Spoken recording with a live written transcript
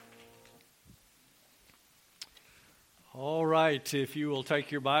right, if you will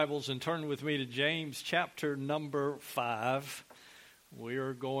take your Bibles and turn with me to James chapter number 5, we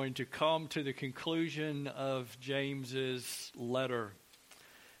are going to come to the conclusion of James's letter.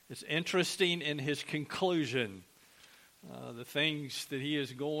 It's interesting in his conclusion, the things that he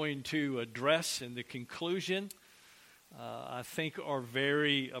is going to address in the conclusion, I think are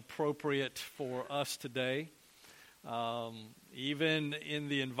very appropriate for us today. Even in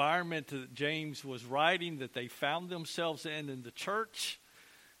the environment that James was writing, that they found themselves in the church,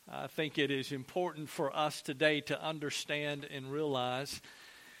 I think it is important for us today to understand and realize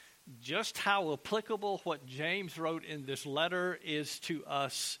just how applicable what James wrote in this letter is to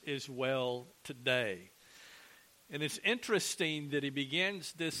us as well today. And it's interesting that he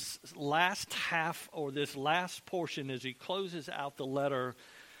begins this last half or this last portion as he closes out the letter.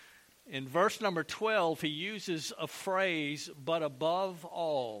 In verse number 12, he uses a phrase, but above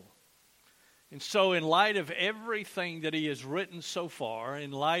all. And so in light of everything that he has written so far,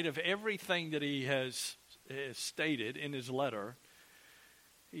 in light of everything that he has stated in his letter,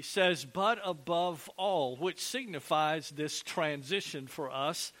 he says, but above all, which signifies this transition for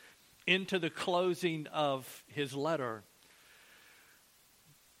us into the closing of his letter.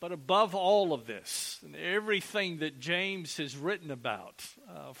 But above all of this, and everything that James has written about,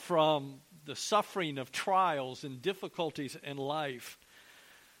 from the suffering of trials and difficulties in life,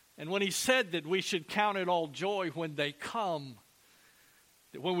 and when he said that we should count it all joy when they come,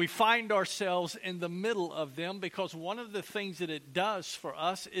 that when we find ourselves in the middle of them, because one of the things that it does for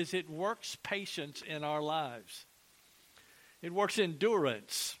us is it works patience in our lives. It works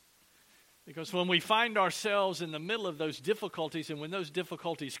endurance. Because when we find ourselves in the middle of those difficulties, and when those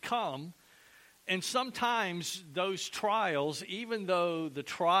difficulties come, and sometimes those trials, even though the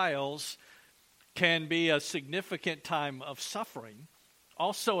trials can be a significant time of suffering,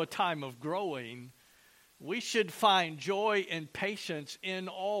 also a time of growing, we should find joy and patience in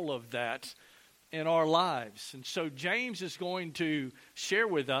all of that in our lives. And so James is going to share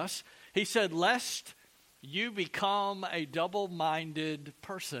with us, he said, lest you become a double-minded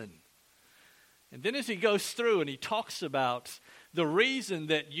person. And then as he goes through and he talks about the reason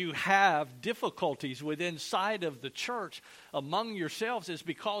that you have difficulties within inside of the church among yourselves is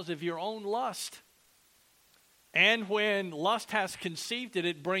because of your own lust. And when lust has conceived it,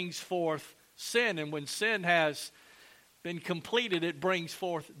 it brings forth sin. And when sin has been completed, it brings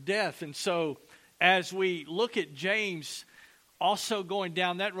forth death. And so as we look at James also going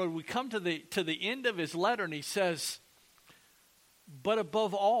down that road, we come to the end of his letter and he says, but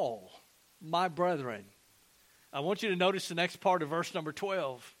above all, my brethren, I want you to notice the next part of verse number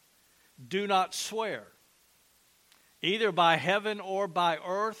 12. Do not swear, either by heaven or by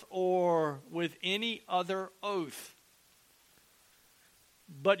earth or with any other oath.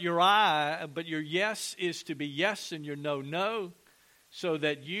 But your yes is to be yes and your no, no, so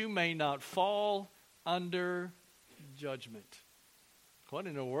that you may not fall under judgment. What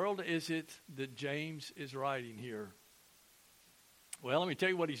in the world is it that James is writing here? Well, let me tell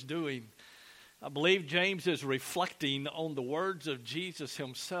you what he's doing. I believe James is reflecting on the words of Jesus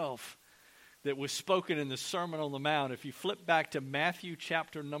himself that was spoken in the Sermon on the Mount. If you flip back to Matthew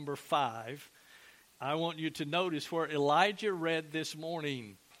chapter number 5, I want you to notice where Elijah read this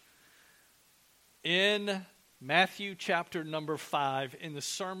morning. In Matthew chapter number 5, in the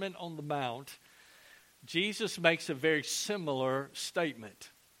Sermon on the Mount, Jesus makes a very similar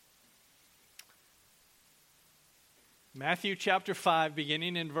statement. Matthew chapter 5,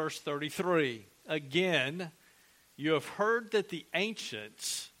 beginning in verse 33. Again, you have heard that the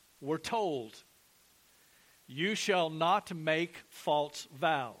ancients were told, you shall not make false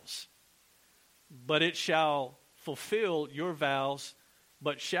vows, but shall fulfill your vows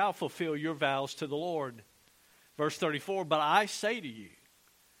to the Lord. Verse 34, but I say to you,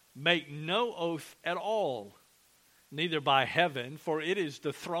 make no oath at all, neither by heaven, for it is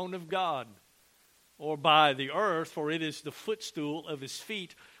the throne of God, or by the earth, for it is the footstool of his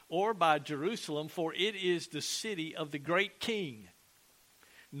feet, or by Jerusalem, for it is the city of the great king.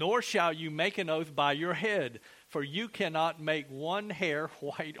 Nor shall you make an oath by your head, for you cannot make one hair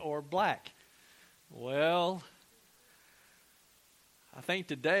white or black. Well, I think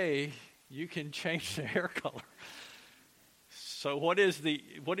today you can change the hair color. So what is the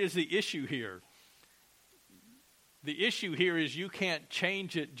issue here? The issue here is you can't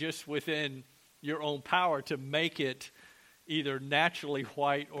change it just within your own power to make it either naturally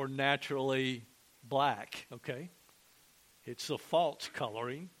white or naturally black, okay? It's a false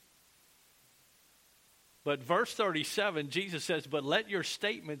coloring. But verse 37, Jesus says, but let your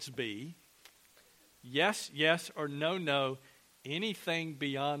statements be yes, yes, or no, no. Anything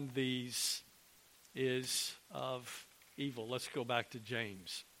beyond these is of evil. Let's go back to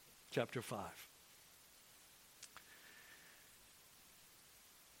James chapter 5.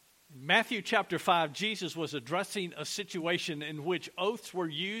 In Matthew chapter 5, Jesus was addressing a situation in which oaths were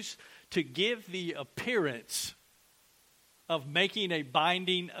used to give the appearance of making a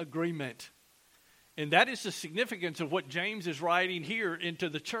binding agreement. And that is the significance of what James is writing here into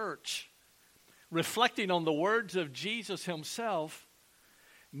the church, reflecting on the words of Jesus himself,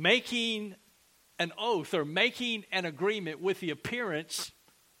 making an oath or making an agreement with the appearance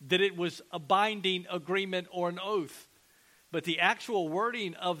that it was a binding agreement or an oath. But the actual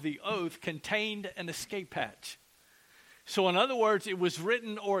wording of the oath contained an escape hatch. So in other words, it was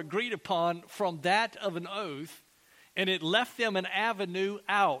written or agreed upon from that of an oath, and it left them an avenue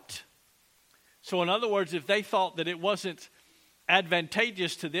out. So in other words, if they thought that it wasn't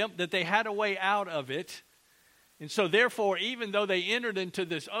advantageous to them, that they had a way out of it. And so therefore, even though they entered into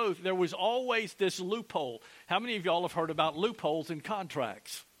this oath, there was always this loophole. How many of y'all have heard about loopholes in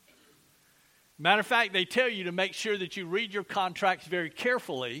contracts? Matter of fact, they tell you to make sure that you read your contracts very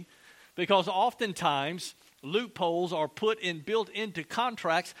carefully, because oftentimes loopholes are built into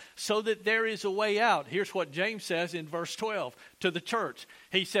contracts so that there is a way out. Here's what James says in verse 12 to the church.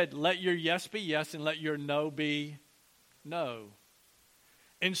 He said, let your yes be yes and let your no be no.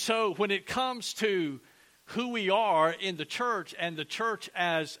 And so when it comes to who we are in the church and the church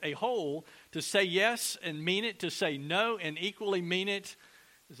as a whole, to say yes and mean it, to say no and equally mean it,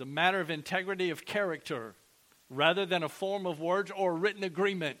 is a matter of integrity of character rather than a form of words or a written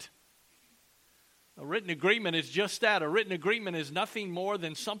agreement. A written agreement is just that. A written agreement is nothing more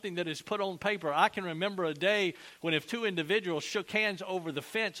than something that is put on paper. I can remember a day when if two individuals shook hands over the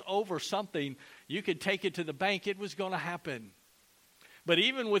fence over something, you could take it to the bank. It was going to happen. But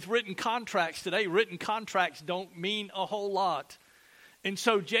even with written contracts today, written contracts don't mean a whole lot. And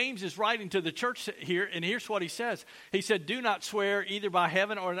so James is writing to the church here, and here's what he says. He said, do not swear either by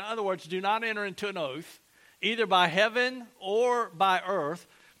heaven, or in other words, do not enter into an oath, either by heaven or by earth,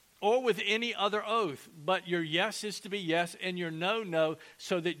 or with any other oath. But your yes is to be yes, and your no, no,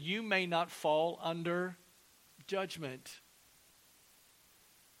 so that you may not fall under judgment.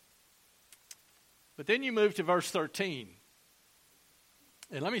 But then you move to verse 13.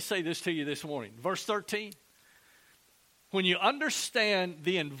 And let me say this to you this morning. Verse 13. When you understand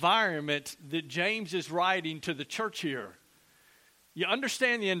the environment that James is writing to the church here, you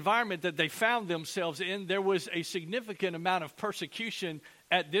understand the environment that they found themselves in. There was a significant amount of persecution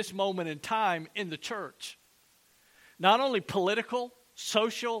at this moment in time in the church. Not only political,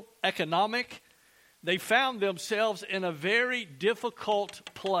 social, economic, they found themselves in a very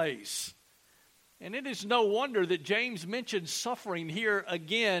difficult place. And it is no wonder that James mentions suffering here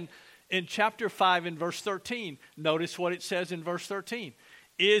again in chapter 5 and verse 13. Notice what it says in verse 13.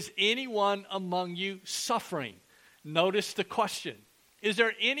 Is anyone among you suffering? Notice the question. Is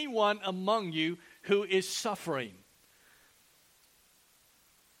there anyone among you who is suffering?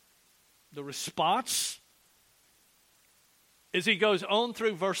 The response, as he goes on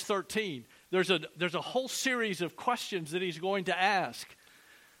through verse 13, there's a whole series of questions that he's going to ask.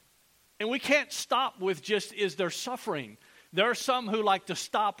 And we can't stop with just, is there suffering? There are some who like to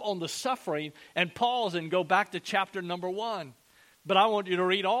stop on the suffering and pause and go back to chapter number 1. But I want you to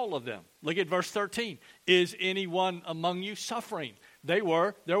read all of them. Look at verse 13. Is anyone among you suffering? There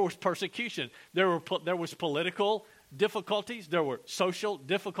was persecution. There was political difficulties. There were social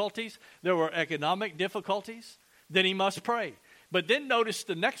difficulties. There were economic difficulties. Then he must pray. But then notice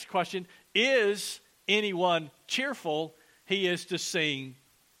the next question. Is anyone cheerful? He is to sing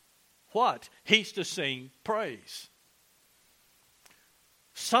what? He's to sing praise.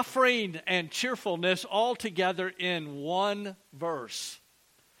 Suffering and cheerfulness all together in one verse.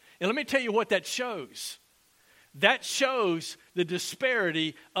 And let me tell you what that shows. That shows the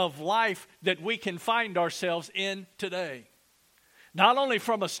disparity of life that we can find ourselves in today. Not only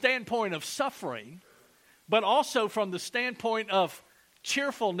from a standpoint of suffering, but also from the standpoint of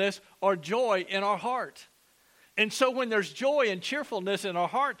cheerfulness or joy in our heart. And so when there's joy and cheerfulness in our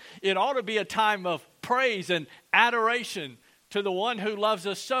heart, it ought to be a time of praise and adoration to the one who loves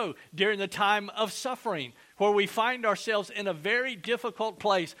us so during the time of suffering, where we find ourselves in a very difficult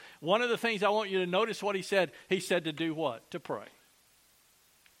place. One of the things I want you to notice what he said to do what? To pray.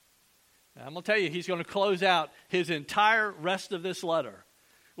 Now, I'm going to tell you, he's going to close out his entire rest of this letter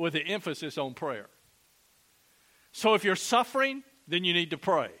with an emphasis on prayer. So if you're suffering, then you need to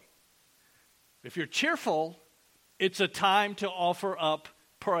pray. If you're cheerful, it's a time to offer up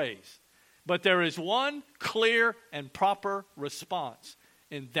praise. But there is one clear and proper response,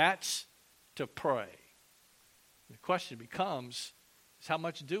 and that's to pray. The question becomes, is how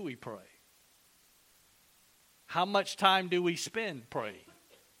much do we pray? how much time do we spend praying?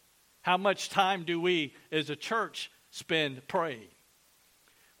 How much time do we as a church spend praying?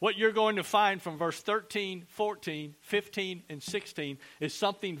 What you're going to find from verse 13, 14, 15, and 16 is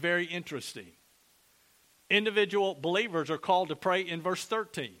something very interesting. Individual believers are called to pray in verse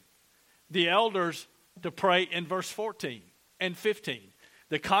 13. The elders to pray in verse 14 and 15.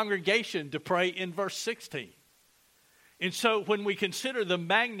 The congregation to pray in verse 16. And so when we consider the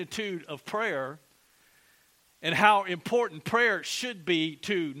magnitude of prayer and how important prayer should be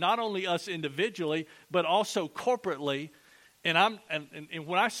to not only us individually, but also corporately, and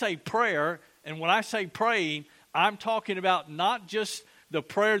when I say prayer and when I say praying, I'm talking about not just the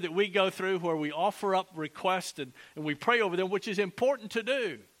prayer that we go through where we offer up requests and we pray over them, which is important to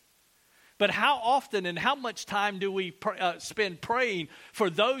do. But how often and how much time do we spend praying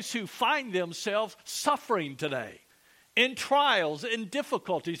for those who find themselves suffering today, in trials, in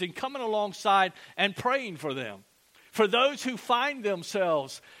difficulties, and coming alongside and praying for them? For those who find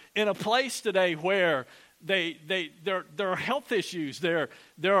themselves in a place today where there are health issues, there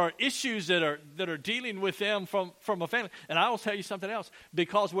are issues that are dealing with them from a family. And I will tell you something else,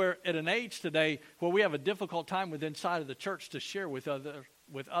 because we're at an age today where we have a difficult time within inside of the church to share with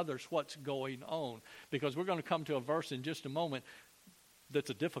others what's going on, because we're going to come to a verse in just a moment that's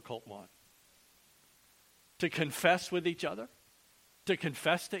a difficult one. To confess with each other, to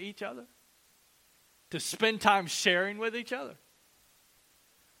confess to each other, to spend time sharing with each other.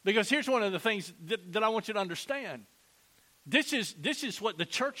 Because here's one of the things that I want you to understand. This is what the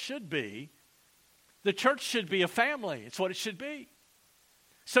church should be. The church should be a family. It's what it should be.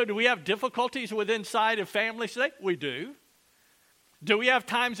 So do we have difficulties within inside of families today? We do. Do we have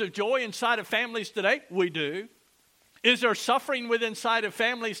times of joy inside of families today? We do. Is there suffering within inside of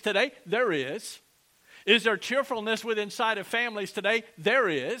families today? There is. Is there cheerfulness within inside of families today? There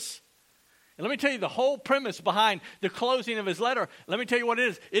is. And let me tell you the whole premise behind the closing of his letter. Let me tell you what it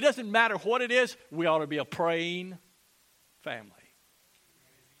is. It doesn't matter what it is. We ought to be a praying family.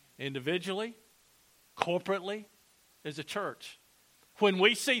 Individually, corporately, as a church. When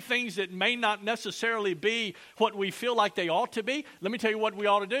we see things that may not necessarily be what we feel like they ought to be, let me tell you what we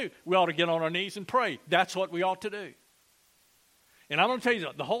ought to do. We ought to get on our knees and pray. That's what we ought to do. And I'm going to tell you,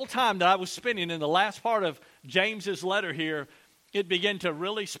 the whole time that I was spending in the last part of James's letter here, it began to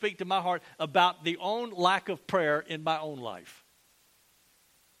really speak to my heart about the own lack of prayer in my own life.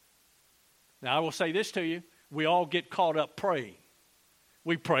 Now, I will say this to you. We all get caught up praying.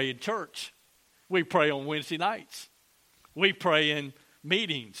 We pray in church. We pray on Wednesday nights. We pray in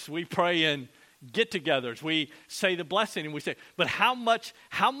meetings. We pray in get-togethers. We say the blessing and we say, but how much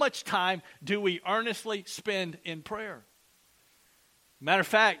time do we earnestly spend in prayer? Matter of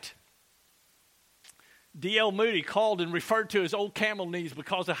fact, D.L. Moody called and referred to his old camel knees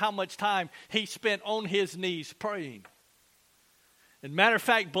because of how much time he spent on his knees praying. And matter of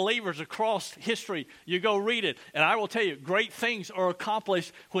fact, believers across history, you go read it, and I will tell you, great things are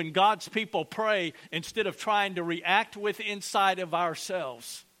accomplished when God's people pray instead of trying to react with inside of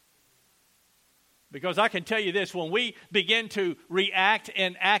ourselves. Because I can tell you this, when we begin to react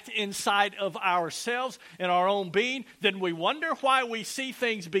and act inside of ourselves and our own being, then we wonder why we see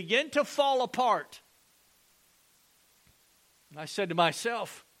things begin to fall apart. And I said to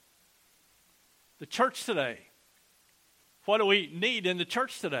myself, the church today, what do we need in the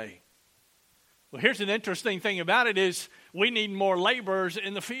church today? Well, here's an interesting thing about it is we need more laborers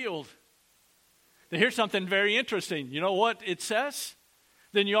in the field. Now, here's something very interesting. You know what it says?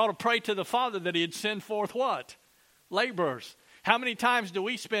 Then you ought to pray to the Father that he'd send forth what? Laborers. How many times do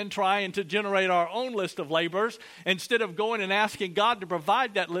we spend trying to generate our own list of laborers instead of going and asking God to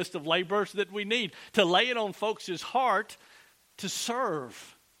provide that list of laborers that we need, to lay it on folks' heart to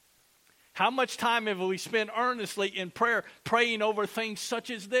serve? How much time have we spent earnestly in prayer, praying over things such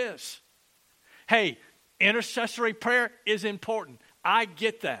as this? Hey, intercessory prayer is important. I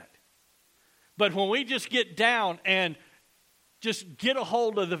get that. But when we just get down and just get a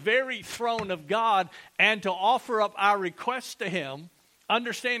hold of the very throne of God and to offer up our requests to him,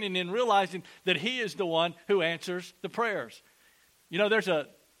 understanding and realizing that he is the one who answers the prayers. You know, there's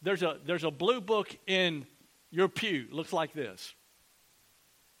a blue book in your pew. It looks like this.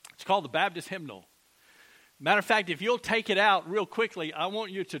 It's called the Baptist Hymnal. Matter of fact, if you'll take it out real quickly, I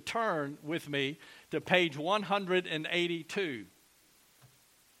want you to turn with me to page 182.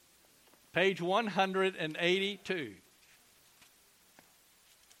 Page 182.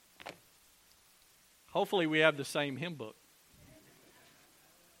 Hopefully we have the same hymn book.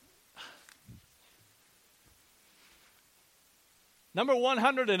 Number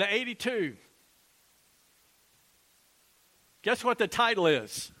 182. Guess what the title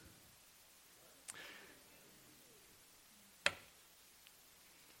is?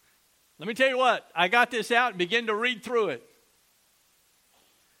 Let me tell you what, I got this out and began to read through it.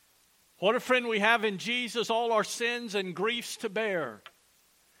 What a friend we have in Jesus, all our sins and griefs to bear.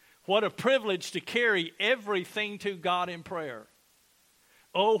 What a privilege to carry everything to God in prayer.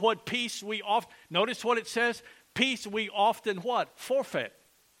 Oh, what peace we often, notice what it says, peace we often what? Forfeit.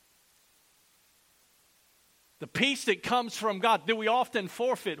 The peace that comes from God, do we often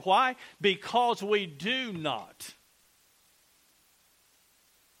forfeit? Why? Because we do not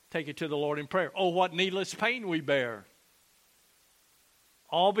take it to the Lord in prayer. Oh, what needless pain we bear.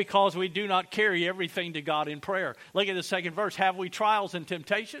 All because we do not carry everything to God in prayer. Look at the second verse. Have we trials and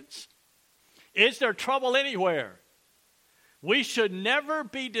temptations? Is there trouble anywhere? We should never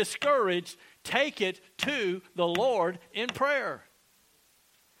be discouraged. Take it to the Lord in prayer.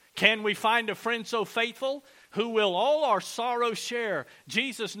 Can we find a friend so faithful who will all our sorrows share?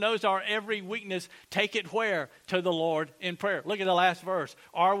 Jesus knows our every weakness. Take it where? To the Lord in prayer. Look at the last verse.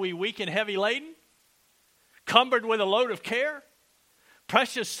 Are we weak and heavy laden? Cumbered with a load of care?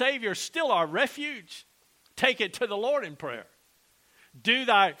 Precious Savior, still our refuge. Take it to the Lord in prayer. Do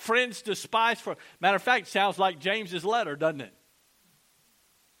thy friends despise for... Matter of fact, sounds like James's letter, doesn't it?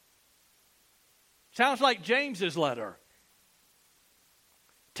 Sounds like James's letter.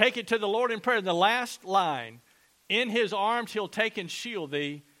 Take it to the Lord in prayer. And the last line, in his arms he'll take and shield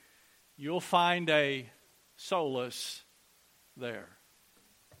thee. You'll find a solace there.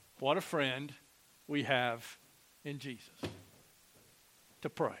 What a friend we have in Jesus. To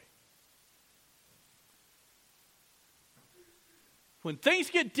pray. When things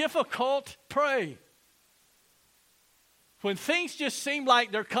get difficult, pray. When things just seem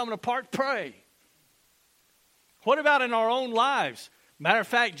like they're coming apart, pray. What about in our own lives? Matter of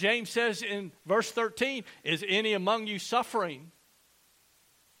fact, James says in verse 13, is any among you suffering?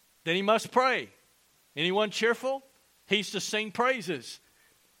 Then he must pray. Anyone cheerful? He's to sing praises.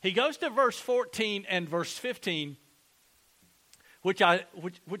 He goes to verse 14 and verse 15, which I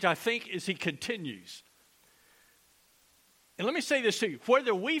think is he continues. And let me say this to you.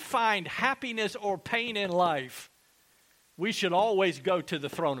 Whether we find happiness or pain in life, we should always go to the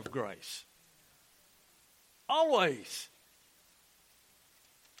throne of grace. Always.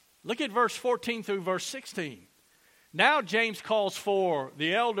 Look at verse 14 through verse 16. Now James calls for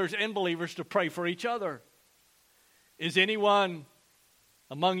the elders and believers to pray for each other. Is anyone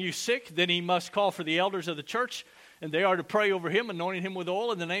among you sick? Then he must call for the elders of the church, and they are to pray over him, anointing him with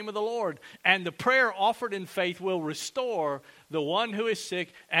oil in the name of the Lord. And the prayer offered in faith will restore the one who is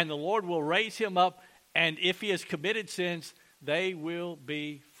sick, and the Lord will raise him up. And if he has committed sins, they will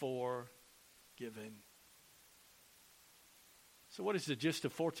be forgiven. So what is the gist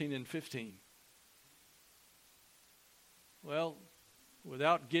of 14 and 15? Well,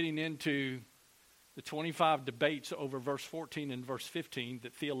 without getting into the 25 debates over verse 14 and verse 15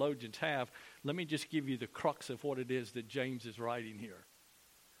 that theologians have, let me just give you the crux of what it is that James is writing here.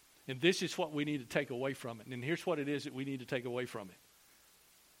 And this is what we need to take away from it. And here's what it is that we need to take away from it.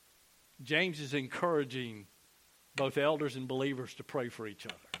 James is encouraging both elders and believers to pray for each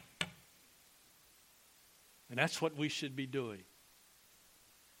other. And that's what we should be doing.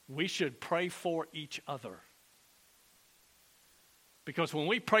 We should pray for each other. Because when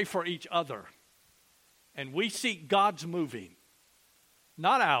we pray for each other, and we seek God's moving,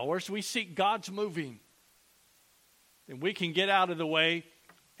 not ours, we seek God's moving, then we can get out of the way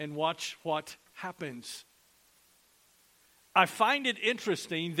and watch what happens. I find it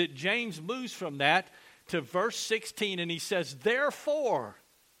interesting that James moves from that to verse 16, and he says, Therefore,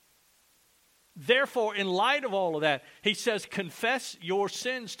 in light of all of that, he says, confess your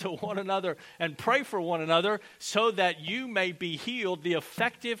sins to one another and pray for one another so that you may be healed. The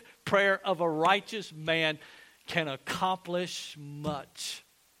effective prayer of a righteous man can accomplish much.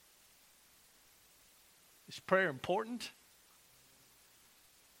 Is prayer important?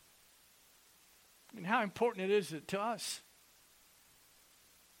 I mean, how important is it to us?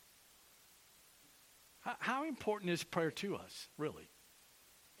 How important is prayer to us, really?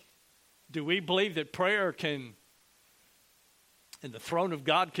 Do we believe that prayer can, and the throne of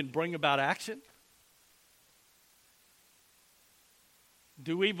God can bring about action?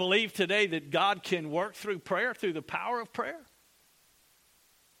 Do we believe today that God can work through prayer, through the power of prayer?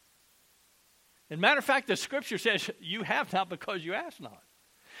 And matter of fact, the scripture says, you have not because you ask not.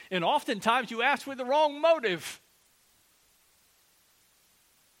 And oftentimes you ask with the wrong motive.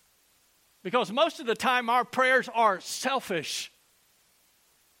 Because most of the time our prayers are selfish.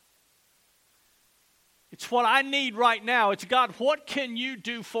 It's what I need right now. It's, God, what can you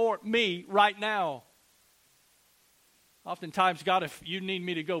do for me right now? Oftentimes, God, if you need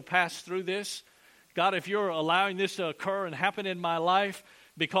me to go pass through this, God, if you're allowing this to occur and happen in my life,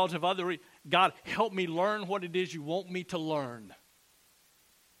 because of other God, help me learn what it is you want me to learn.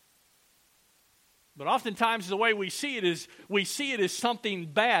 But oftentimes the way we see it is we see it as something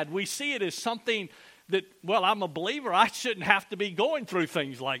bad. We see it as something that, well, I'm a believer. I shouldn't have to be going through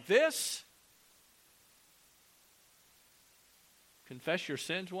things like this. Confess your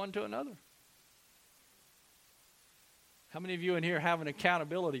sins one to another. How many of you in here have an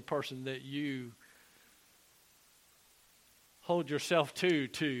accountability person that you hold yourself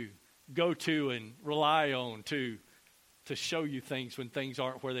to go to and rely on to show you things when things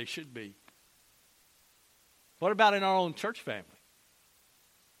aren't where they should be? What about in our own church family?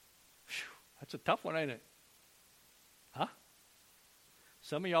 Whew, that's a tough one, ain't it? Huh?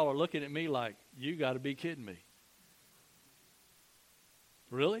 Some of y'all are looking at me like, you got to be kidding me.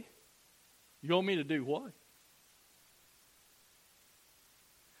 Really? You want me to do what?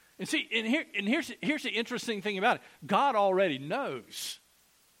 And see, here's the interesting thing about it. God already knows.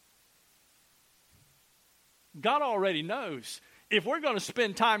 God already knows. If we're going to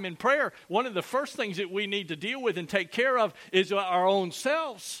spend time in prayer, one of the first things that we need to deal with and take care of is our own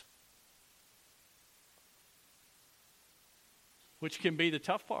selves, which can be the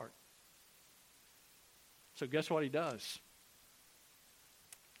tough part. So guess what he does?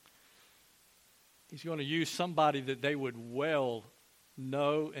 He's going to use somebody that they would well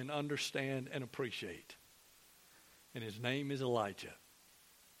know and understand and appreciate. And his name is Elijah.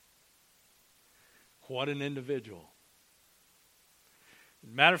 What an individual.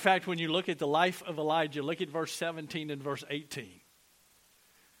 Matter of fact, when you look at the life of Elijah, look at verse 17 and verse 18.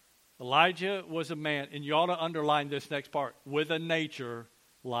 Elijah was a man, and you ought to underline this next part, with a nature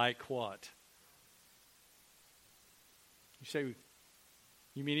like what? You say,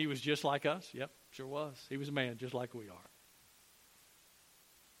 you mean he was just like us? Yep, sure was. He was a man just like we are.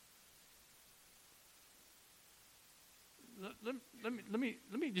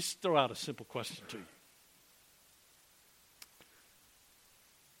 Let me just throw out a simple question to you.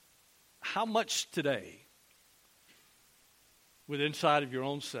 How much today, with inside of your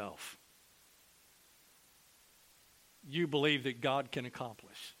own self, you believe that God can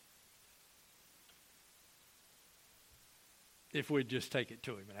accomplish? If we'd just take it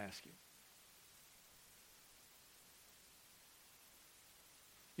to him and ask him.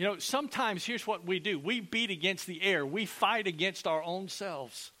 You know, sometimes here's what we do. We beat against the air. We fight against our own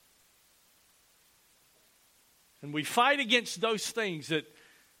selves. And we fight against those things that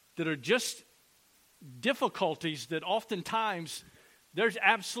are just difficulties that oftentimes there's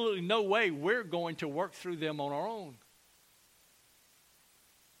absolutely no way we're going to work through them on our own.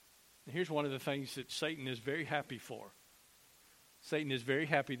 And here's one of the things that Satan is very happy for. Satan is very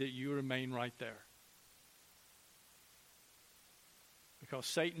happy that you remain right there. Because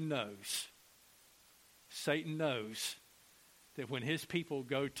Satan knows that when his people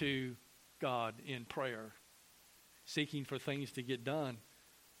go to God in prayer, seeking for things to get done,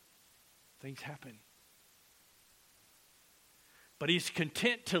 things happen. But he's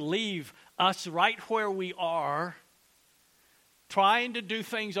content to leave us right where we are, trying to do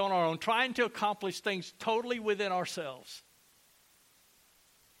things on our own, trying to accomplish things totally within ourselves.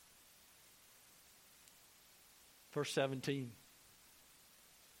 Verse 17.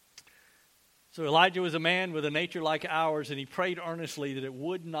 So Elijah was a man with a nature like ours, and he prayed earnestly that it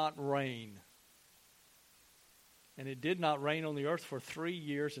would not rain. And it did not rain on the earth for 3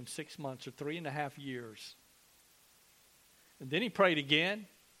 years and 6 months, or 3.5 years. And then he prayed again.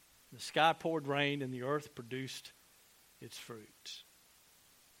 The sky poured rain, and the earth produced its fruits.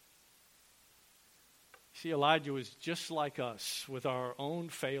 See, Elijah was just like us with our own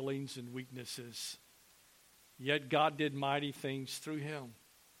failings and weaknesses. Yet God did mighty things through him.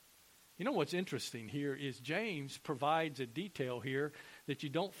 You know what's interesting here is James provides a detail here that you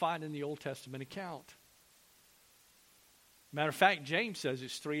don't find in the Old Testament account. Matter of fact, James says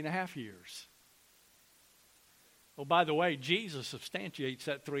it's 3.5 years. Oh, by the way, Jesus substantiates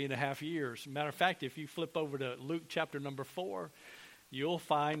that 3.5 years. Matter of fact, if you flip over to Luke chapter number 4, you'll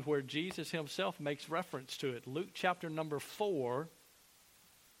find where Jesus himself makes reference to it. Luke chapter number 4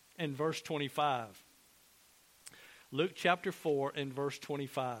 and verse 25. Luke chapter 4 and verse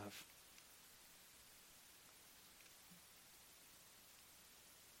 25.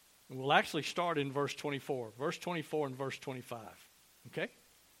 And we'll actually start in verse 24. Verse 24 and verse 25. Okay?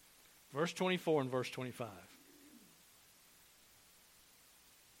 Verse 24 and verse 25.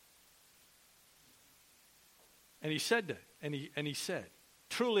 And he said,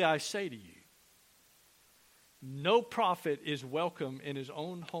 truly I say to you, no prophet is welcome in his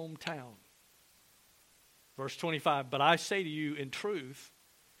own hometown. Verse 25, but I say to you in truth,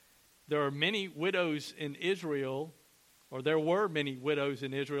 there are many widows in Israel or there were many widows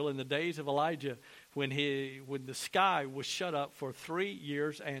in Israel in the days of Elijah when the sky was shut up for 3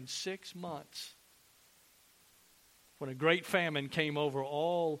 years and 6 months, when a great famine came over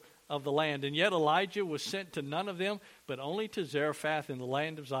all of the land. And yet Elijah was sent to none of them, but only to Zarephath in the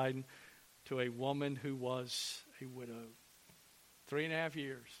land of Zidon, to a woman who was a widow. 3.5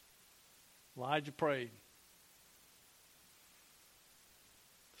 years. Elijah prayed.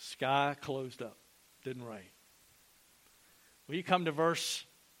 The sky closed up. Didn't rain. Well, you come to verse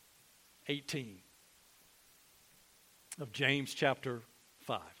 18 of James chapter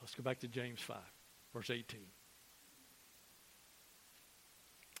 5. Let's go back to James 5, verse 18.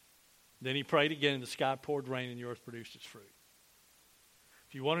 Then he prayed again, and the sky poured rain, and the earth produced its fruit.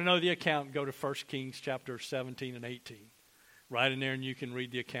 If you want to know the account, go to 1 Kings chapter 17 and 18. Right in there, and you can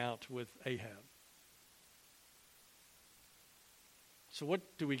read the account with Ahab. So what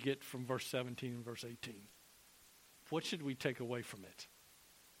do we get from verse 17 and verse 18? What should we take away from it?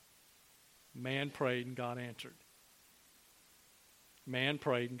 Man prayed and God answered. Man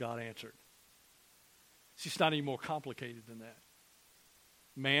prayed and God answered. See, it's not any more complicated than that.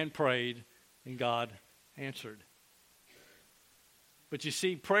 Man prayed and God answered. But you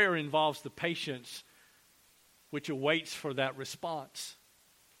see, prayer involves the patience which awaits for that response.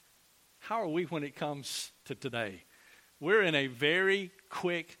 How are we when it comes to today? We're in a very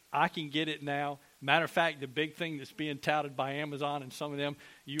quick, I can get it now. Matter of fact, the big thing that's being touted by Amazon and some of them,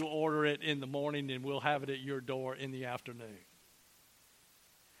 you order it in the morning and we'll have it at your door in the afternoon.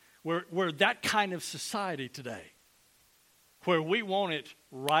 We're that kind of society today, where we want it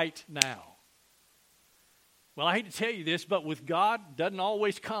right now. Well, I hate to tell you this, but with God, it doesn't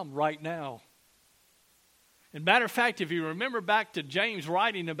always come right now. And matter of fact, if you remember back to James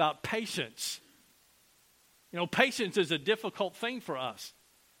writing about patience, patience is a difficult thing for us.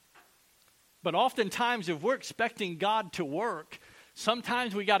 But oftentimes, if we're expecting God to work,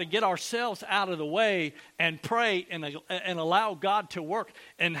 sometimes we got to get ourselves out of the way and pray and allow God to work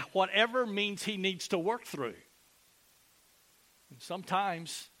in whatever means He needs to work through. And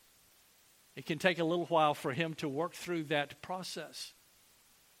sometimes it can take a little while for Him to work through that process.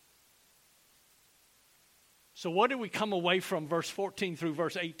 So what do we come away from verse 14 through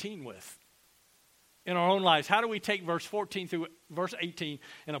verse 18 with in our own lives? How do we take verse 14 through verse 18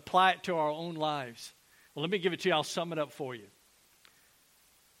 and apply it to our own lives? Well, let me give it to you. I'll sum it up for you.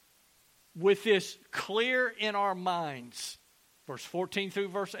 With this clear in our minds, verse 14 through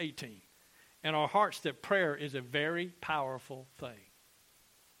verse 18, in our hearts, that prayer is a very powerful thing.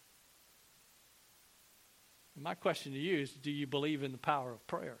 And my question to you is, do you believe in the power of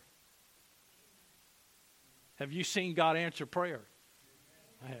prayer? Have you seen God answer prayer?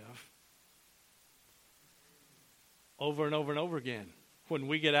 I have. Over and over and over again, when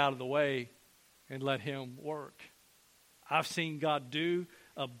we get out of the way and let Him work. I've seen God do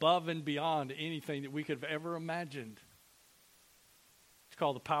above and beyond anything that we could have ever imagined. It's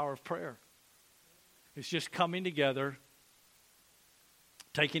called the power of prayer. It's just coming together,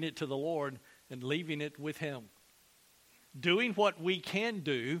 taking it to the Lord, and leaving it with Him. Doing what we can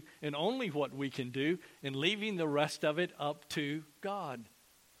do, and only what we can do, and leaving the rest of it up to God.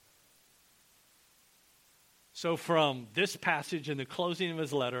 So from this passage and the closing of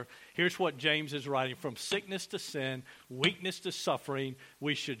his letter, here's what James is writing. From sickness to sin, weakness to suffering,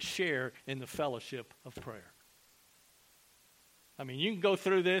 we should share in the fellowship of prayer. I mean, you can go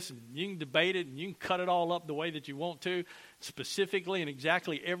through this and you can debate it and you can cut it all up the way that you want to, specifically and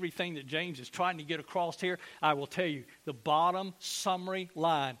exactly everything that James is trying to get across here. I will tell you, the bottom summary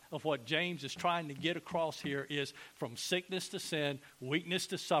line of what James is trying to get across here is from sickness to sin, weakness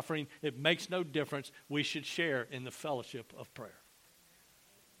to suffering, it makes no difference. We should share in the fellowship of prayer.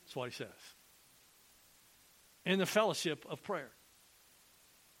 That's what he says. In the fellowship of prayer.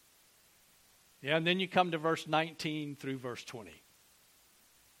 Yeah, and then you come to verse 19 through verse 20.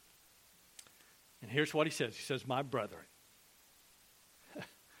 And here's what he says. He says, my brethren.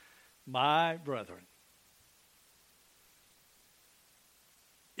 My brethren.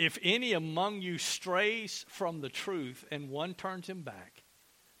 If any among you strays from the truth and one turns him back,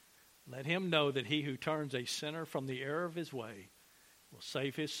 let him know that he who turns a sinner from the error of his way will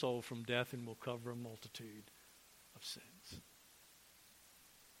save his soul from death and will cover a multitude of sins.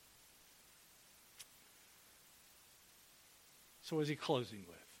 So what is he closing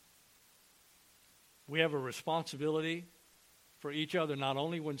with? We have a responsibility for each other, not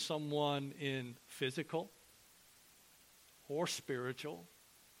only when someone in physical or spiritual,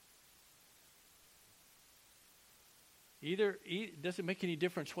 it doesn't make any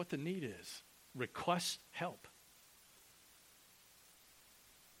difference what the need is. Request help.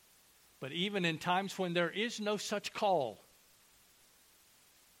 But even in times when there is no such call,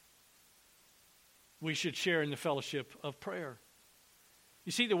 we should share in the fellowship of prayer.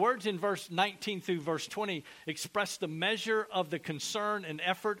 You see, the words in verse 19 through verse 20 express the measure of the concern and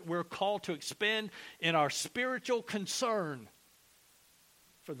effort we're called to expend in our spiritual concern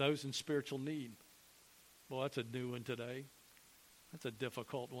for those in spiritual need. Well, that's a new one today. That's a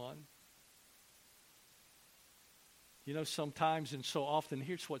difficult one. You know, sometimes and so often,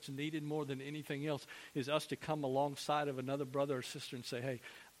 here's what's needed more than anything else, is us to come alongside of another brother or sister and say, hey,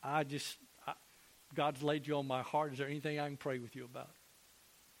 God's laid you on my heart. Is there anything I can pray with you about?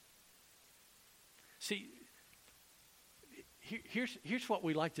 See, here's what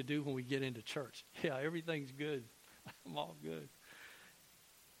we like to do when we get into church. Yeah, everything's good. I'm all good.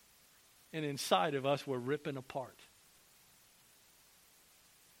 And inside of us, we're ripping apart.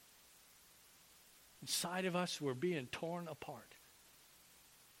 Inside of us, we're being torn apart.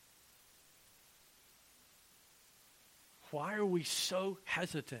 Why are we so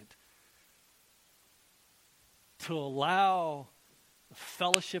hesitant to allow the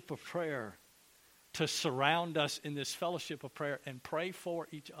fellowship of prayer to surround us in this fellowship of prayer and pray for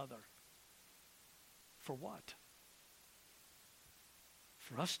each other? For what?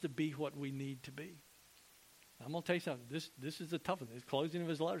 For us to be what we need to be. I'm going to tell you something. This is a tough one. The closing of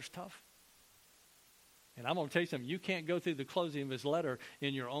his letter is tough. And I'm going to tell you something. You can't go through the closing of his letter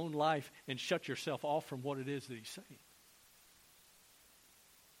in your own life and shut yourself off from what it is that he's saying.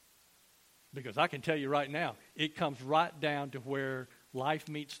 Because I can tell you right now, it comes right down to where life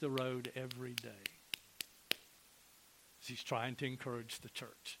meets the road every day. He's trying to encourage the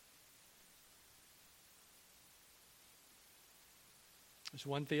church. As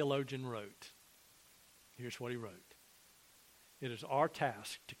one theologian wrote, here's what he wrote. It is our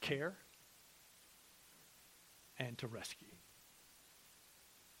task to care and to rescue.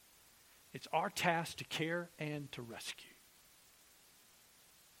 It's our task to care and to rescue.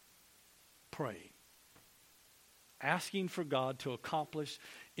 Praying. Asking for God to accomplish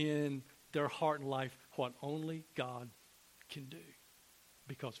in their heart and life what only God can do.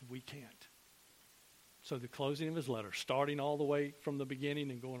 Because we can't. So the closing of his letter, starting all the way from the beginning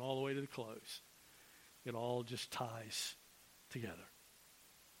and going all the way to the close, it all just ties together.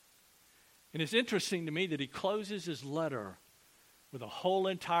 And it's interesting to me that he closes his letter with a whole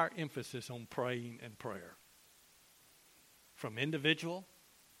entire emphasis on praying and prayer. From individual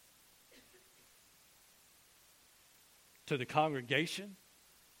to the congregation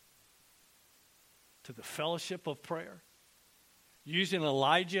to the fellowship of prayer, using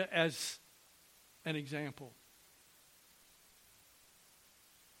Elijah as an example.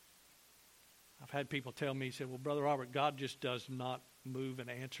 I've had people tell me, he said, well, Brother Robert, God just does not move and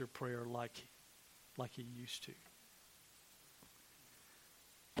answer prayer like he used to.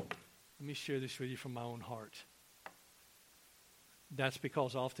 Let me share this with you from my own heart. That's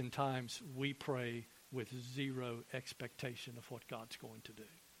because oftentimes we pray with zero expectation of what God's going to do.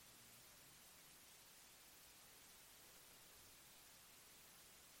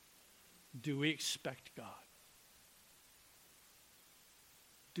 Do we expect God?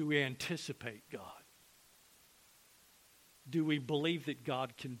 Do we anticipate God? Do we believe that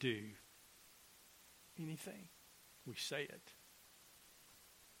God can do anything? We say it.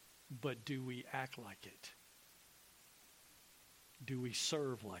 But do we act like it? Do we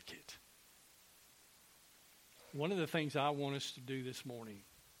serve like it? One of the things I want us to do this morning,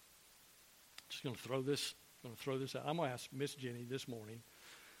 just going to throw this out. I'm going to ask Miss Jenny this morning.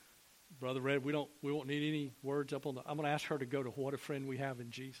 Brother Red, we won't need any words up on the. I'm going to ask her to go to What a Friend We Have in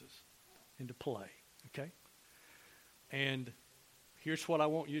Jesus and to play. Okay? And here's what I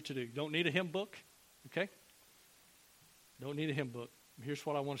want you to do. Don't need a hymn book. Okay? Don't need a hymn book. Here's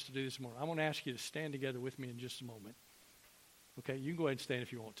what I want us to do this morning. I'm going to ask you to stand together with me in just a moment. Okay? You can go ahead and stand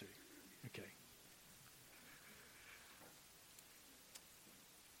if you want to. Okay.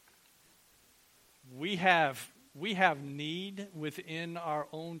 We have need within our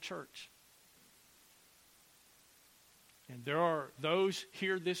own church. And there are those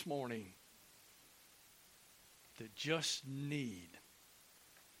here this morning that just need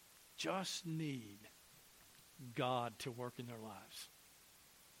God to work in their lives.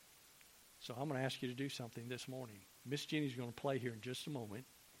 So I'm going to ask you to do something this morning. Miss Jenny's going to play here in just a moment.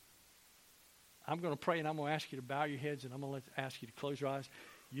 I'm going to pray and I'm going to ask you to bow your heads and I'm going to ask you to close your eyes.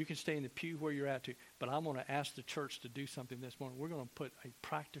 You can stay in the pew where you're at too, but I'm going to ask the church to do something this morning. We're going to put a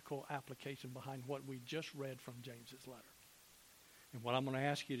practical application behind what we just read from James's letter. And what I'm going to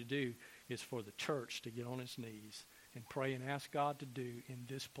ask you to do is for the church to get on its knees and pray and ask God to do in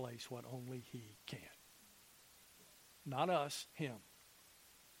this place what only He can. Not us, Him.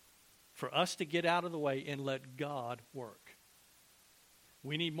 for us to get out of the way and let God work.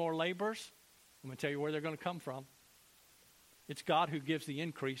 We need more laborers. I'm going to tell you where they're going to come from. It's God who gives the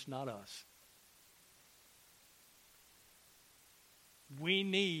increase, not us. We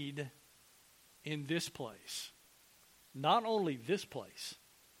need in this place, not only this place,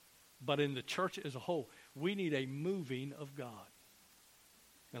 but in the church as a whole, we need a moving of God.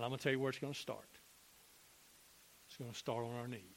 And I'm going to tell you where it's going to start. It's going to start on our knees.